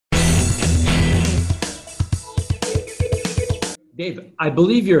Dave, I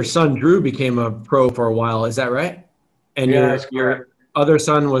believe your son Drew became a pro for a while. Is that right? And Yeah, your that's correct. your other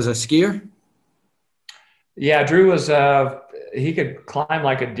son was a skier? Yeah, Drew was he could climb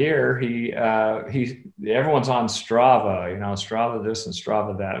like a deer. He everyone's on Strava, Strava this and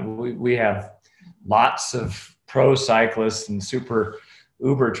Strava that. We have lots of pro cyclists and super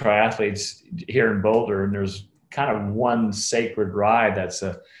uber triathletes here in Boulder, and there's kind of one sacred ride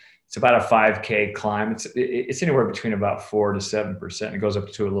it's about a 5K climb. It's anywhere between about 4 to 7%. It goes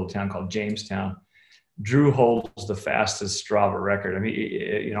up to a little town called Jamestown. Drew holds the fastest Strava record. I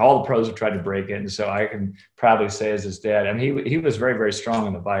mean, all the pros have tried to break it, and so I can proudly say as his dad. I mean, he was very, very strong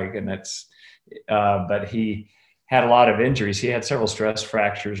on the bike, and but he had a lot of injuries. He had several stress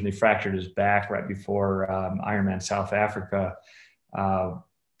fractures, and he fractured his back right before Ironman South Africa,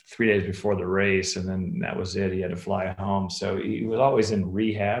 3 days before the race, and then that was it. He had to fly home, so he was always in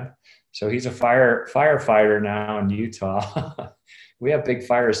rehab. So he's a firefighter now in Utah. We have big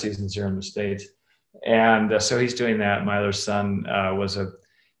fire seasons here in the States. And so he's doing that. My other son was a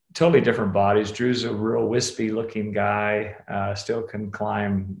totally different bodies. Drew's a real wispy looking guy, still can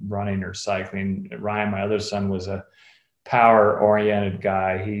climb running or cycling. Ryan, my other son, was a power oriented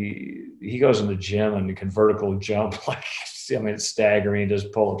guy. He goes in the gym and he can vertical jump. It's staggering. He does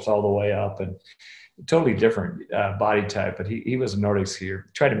pull-ups all the way up, and totally different body type. But he was a Nordic skier.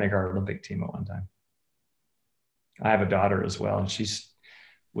 Tried to make our Olympic team at one time. I have a daughter as well, and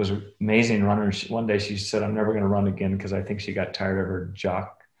was an amazing runner. One day she said, "I'm never going to run again," because I think she got tired of her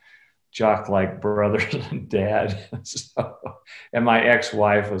jock-like brother and dad. And my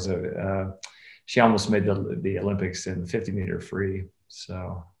ex-wife was she almost made the Olympics in the 50-meter free.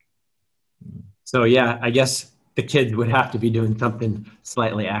 So yeah, I guess the kids would have to be doing something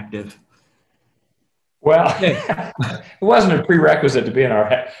slightly active. Well, it wasn't a prerequisite to be in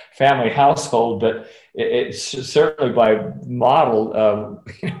our family household, but it's certainly by model.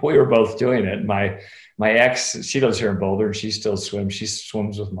 We were both doing it. My ex, she lives here in Boulder, and she still swims. She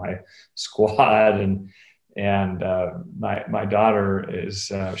swims with my squad, and my daughter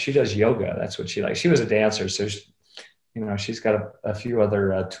she does yoga. That's what she likes. She was a dancer, so she's got a few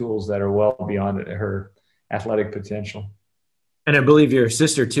other tools that are well beyond her athletic potential. And I believe your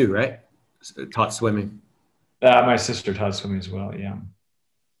sister too, right? Taught swimming. My sister taught swimming as well. Yeah.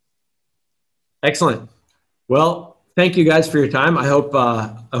 Excellent. Well, thank you guys for your time. I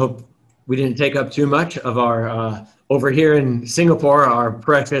hope we didn't take up too much of our over here in Singapore, our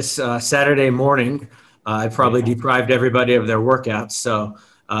precious Saturday morning. I probably deprived everybody of their workouts. So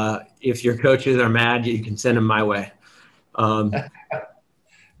if your coaches are mad, you can send them my way. The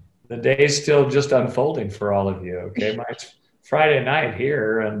day's still just unfolding for all of you. Okay. It's Friday night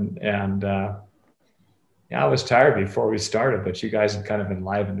here, and I was tired before we started, but you guys have kind of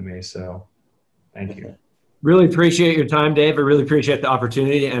enlivened me. So thank you. Really appreciate your time, Dave. I really appreciate the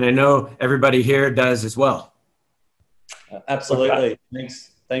opportunity, and I know everybody here does as well. Absolutely.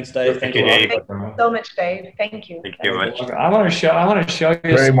 Thanks, Dave. Thank you, Dave. Thank you so much, Dave. Thank you. Thank you very much. I want to show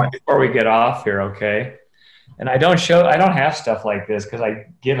you something before we get off here, okay? And I don't have stuff like this because I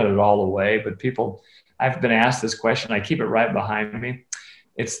give it all away, but I've been asked this question. I keep it right behind me.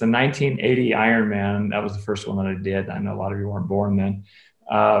 It's the 1980 Ironman. That was the first one that I did. I know a lot of you weren't born then.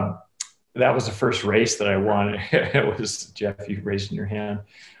 That was the first race that I won. It was, Jeff, you raising your hand.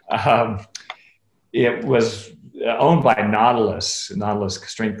 It was owned by Nautilus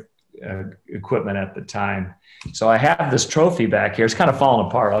strength equipment at the time. So I have this trophy back here. It's kind of falling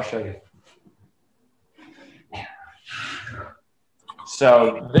apart. I'll show you.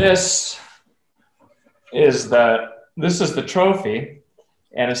 So this is the trophy,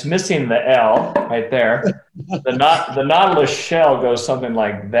 and it's missing the L right there. The Nautilus shell goes something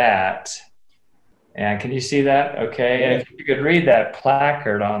like that. And can you see that? Okay. And if you could read that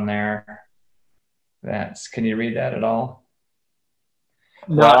placard on there, can you read that at all?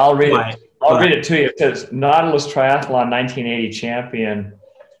 Well, I'll read it. I'll read it to you. It says Nautilus Triathlon 1980 champion,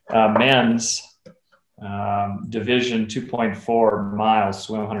 men's division 2.4 miles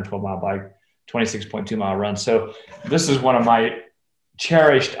swim, 112 mile bike, 26.2 mile run. So this is one of my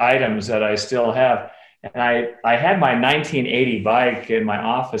cherished items that I still have. And I had my 1980 bike in my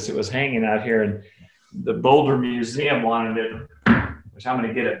office. It was hanging out here, and the Boulder Museum wanted it, which I'm going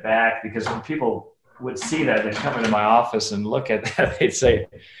to get it back, because when people would see that, they'd come into my office and look at that. They'd say,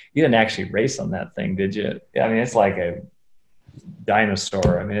 "You didn't actually race on that thing, did you?" I mean, it's like a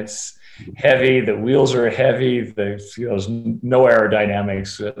dinosaur. I mean, it's heavy. The wheels are heavy. There's no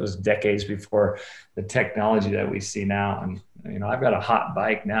aerodynamics. It was decades before the technology that we see now. And, I've got a hot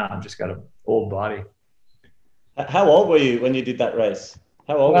bike now. I've just got an old body. How old were you when you did that race?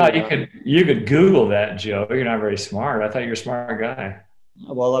 How old Well, are you? you could Google that, Joe. You're not very smart. I thought you were a smart guy.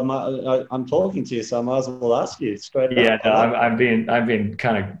 Well, I'm talking to you, so I might as well ask you straight Yeah, up. no, I'm being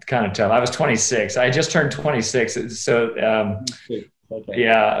kind of tough. I was 26. I just turned 26. So Okay.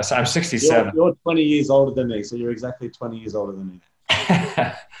 yeah, so I'm 67. You're 20 years older than me, so you're exactly 20 years older than me.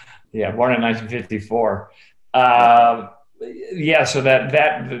 Yeah, born in 1954. Okay. Yeah, so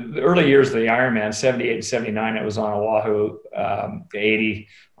the early years of the Ironman, 78 and 79, it was on Oahu, 80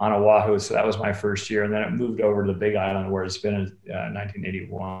 on Oahu. So that was my first year. And then it moved over to the Big Island where it's been in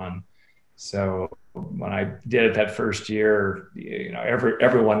 1981. So when I did it that first year,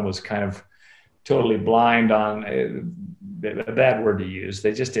 everyone was kind of totally blind on a bad word to use.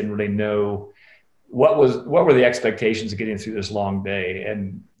 They just didn't really know what were the expectations of getting through this long day.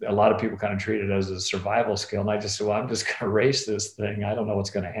 And a lot of people kind of treat it as a survival skill. And I just said, well, I'm just going to race this thing. I don't know what's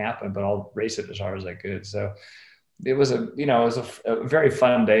going to happen, but I'll race it as hard as I could. So it was a very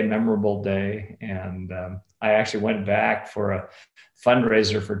fun day, memorable day. And I actually went back for a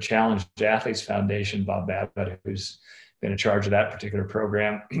fundraiser for Challenged Athletes Foundation, Bob Babbitt, who's been in charge of that particular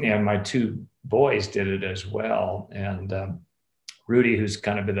program. And my two boys did it as well. And Rudy, who's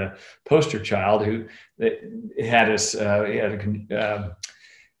kind of been a poster child, who had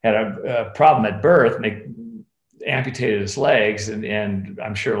a problem at birth, and they amputated his legs, and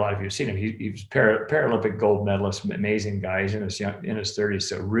I'm sure a lot of you have seen him. He was Paralympic gold medalist, amazing guy. He's in his 30s.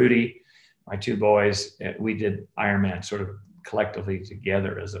 So Rudy, my two boys, we did Ironman sort of collectively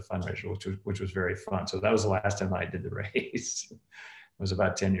together as a fundraiser, which was very fun. So that was the last time I did the race. It was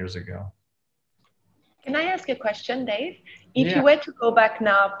about 10 years ago. Can I ask a question, Dave? If you were to go back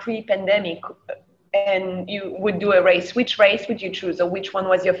now pre-pandemic and you would do a race, which race would you choose, or which one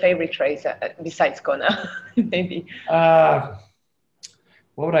was your favorite race besides Kona, maybe? What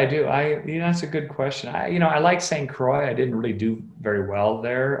would I do? That's a good question. I like St Croix. I didn't really do very well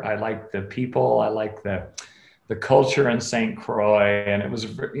there. I like the people. I like the culture in St Croix, and it was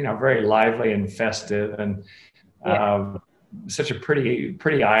very lively and festive, and such a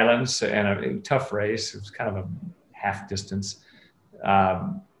pretty islands and a tough race. It was kind of a half distance.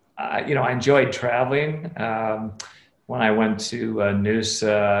 I enjoyed traveling. When I went to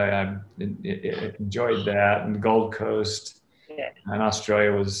Noosa, I enjoyed that, and the Gold Coast and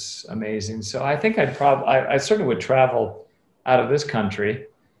Australia was amazing. So I think I certainly would travel out of this country.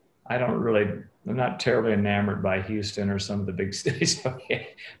 I'm not terribly enamored by Houston or some of the big cities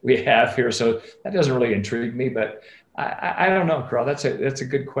we have here. So that doesn't really intrigue me, but I don't know, Carl. That's a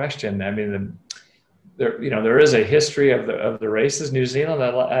good question. I mean, there is a history of the races. New Zealand,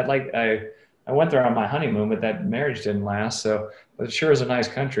 I went there on my honeymoon, but that marriage didn't last. So, but it sure is a nice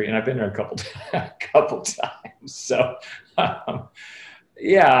country, and I've been there a couple times. So, I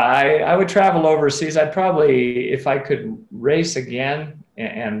would travel overseas. I'd probably, if I could race again,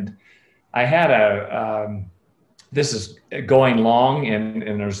 and I had this is going long,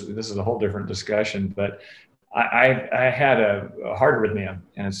 and this is a whole different discussion, but I had a heart arrhythmia,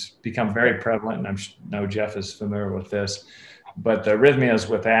 and it's become very prevalent, and I know Jeff is familiar with this, but the arrhythmias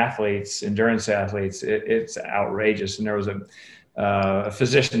with athletes, endurance athletes, it's outrageous. And there was a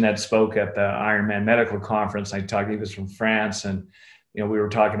physician that spoke at the Ironman medical conference. He was from France, and we were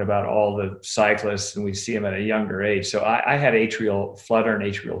talking about all the cyclists, and we see them at a younger age. So I had atrial flutter and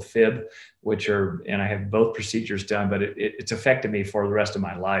atrial fib, and I have both procedures done, but it's affected me for the rest of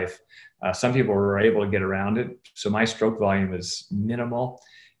my life. Some people were able to get around it. So my stroke volume is minimal,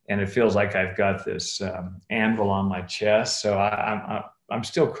 and it feels like I've got this anvil on my chest. So I'm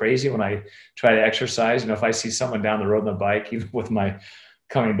still crazy when I try to exercise. If I see someone down the road on the bike, even with my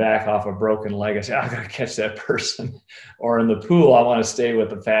coming back off a broken leg, I say, I gotta catch that person. Or in the pool, I want to stay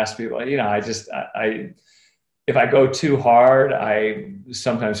with the fast people. If I go too hard, I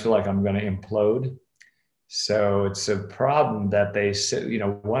sometimes feel like I'm going to implode. So it's a problem that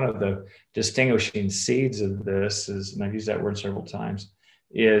one of the distinguishing seeds of this is, and I've used that word several times,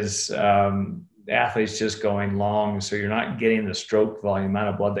 is athletes just going long. So you're not getting the stroke volume, amount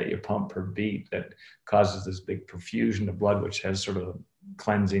of blood that you pump per beat that causes this big perfusion of blood, which has sort of a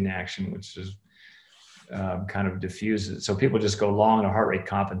cleansing action, which is kind of diffuses. So people just go long, and the heart rate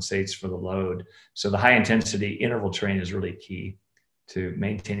compensates for the load. So the high intensity interval training is really key to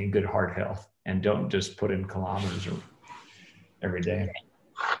maintaining good heart health, and don't just put in kilometers every day.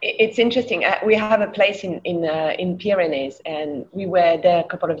 It's interesting. We have a place in Pyrenees, and we were there a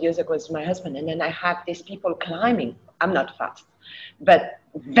couple of years ago with my husband, and then I had these people climbing. I'm not fast, but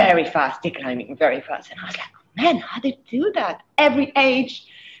very fast. They're climbing very fast, and I was like, man, how do they do that? Every age,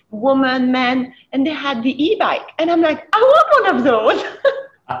 woman, man, and they had the e-bike, and I'm like, I want one of those.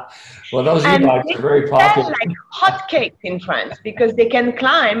 Well, those And e-bikes they are very sell popular. like hotcakes in France because they can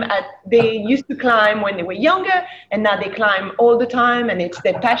climb. They used to climb when they were younger, and now they climb all the time, and it's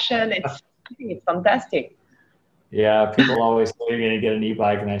their passion. I think it's fantastic. Yeah, people always say you're going to get an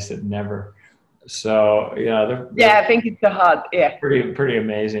e-bike, and I said never. So they're Yeah, I think it's hard. Yeah. pretty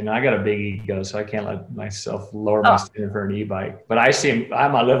amazing. I got a big ego, so I can't let myself lower my Oh. standard for an e-bike. But I see them.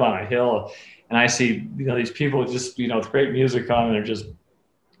 I live on a hill, and I see these people just with great music on, and they're just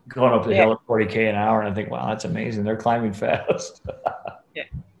going up the hill at 40K an hour, and I think, wow, that's amazing. They're climbing fast. Yeah.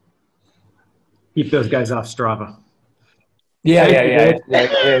 Keep those guys off Strava. Yeah.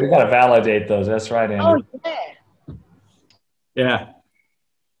 We got to validate those. That's right, Andrew. Oh, yeah. Yeah.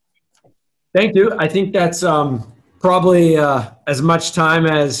 Thank you. I think that's probably as much time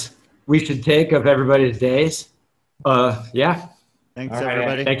as we should take of everybody's days. Yeah. Thanks, All right,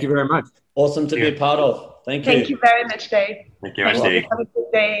 everybody. Thank you very much. Awesome to be a part of. Thank you. Thank you very much, Dave. Thank you, Steve. Have a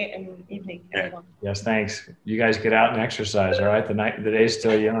good day and evening, everyone. Yes, thanks. You guys get out and exercise. All right, the day's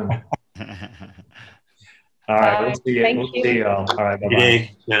still young. All right, we'll see you. Thank We'll you. see you all. All right, bye-bye. Good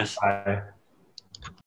day. Yes. Bye.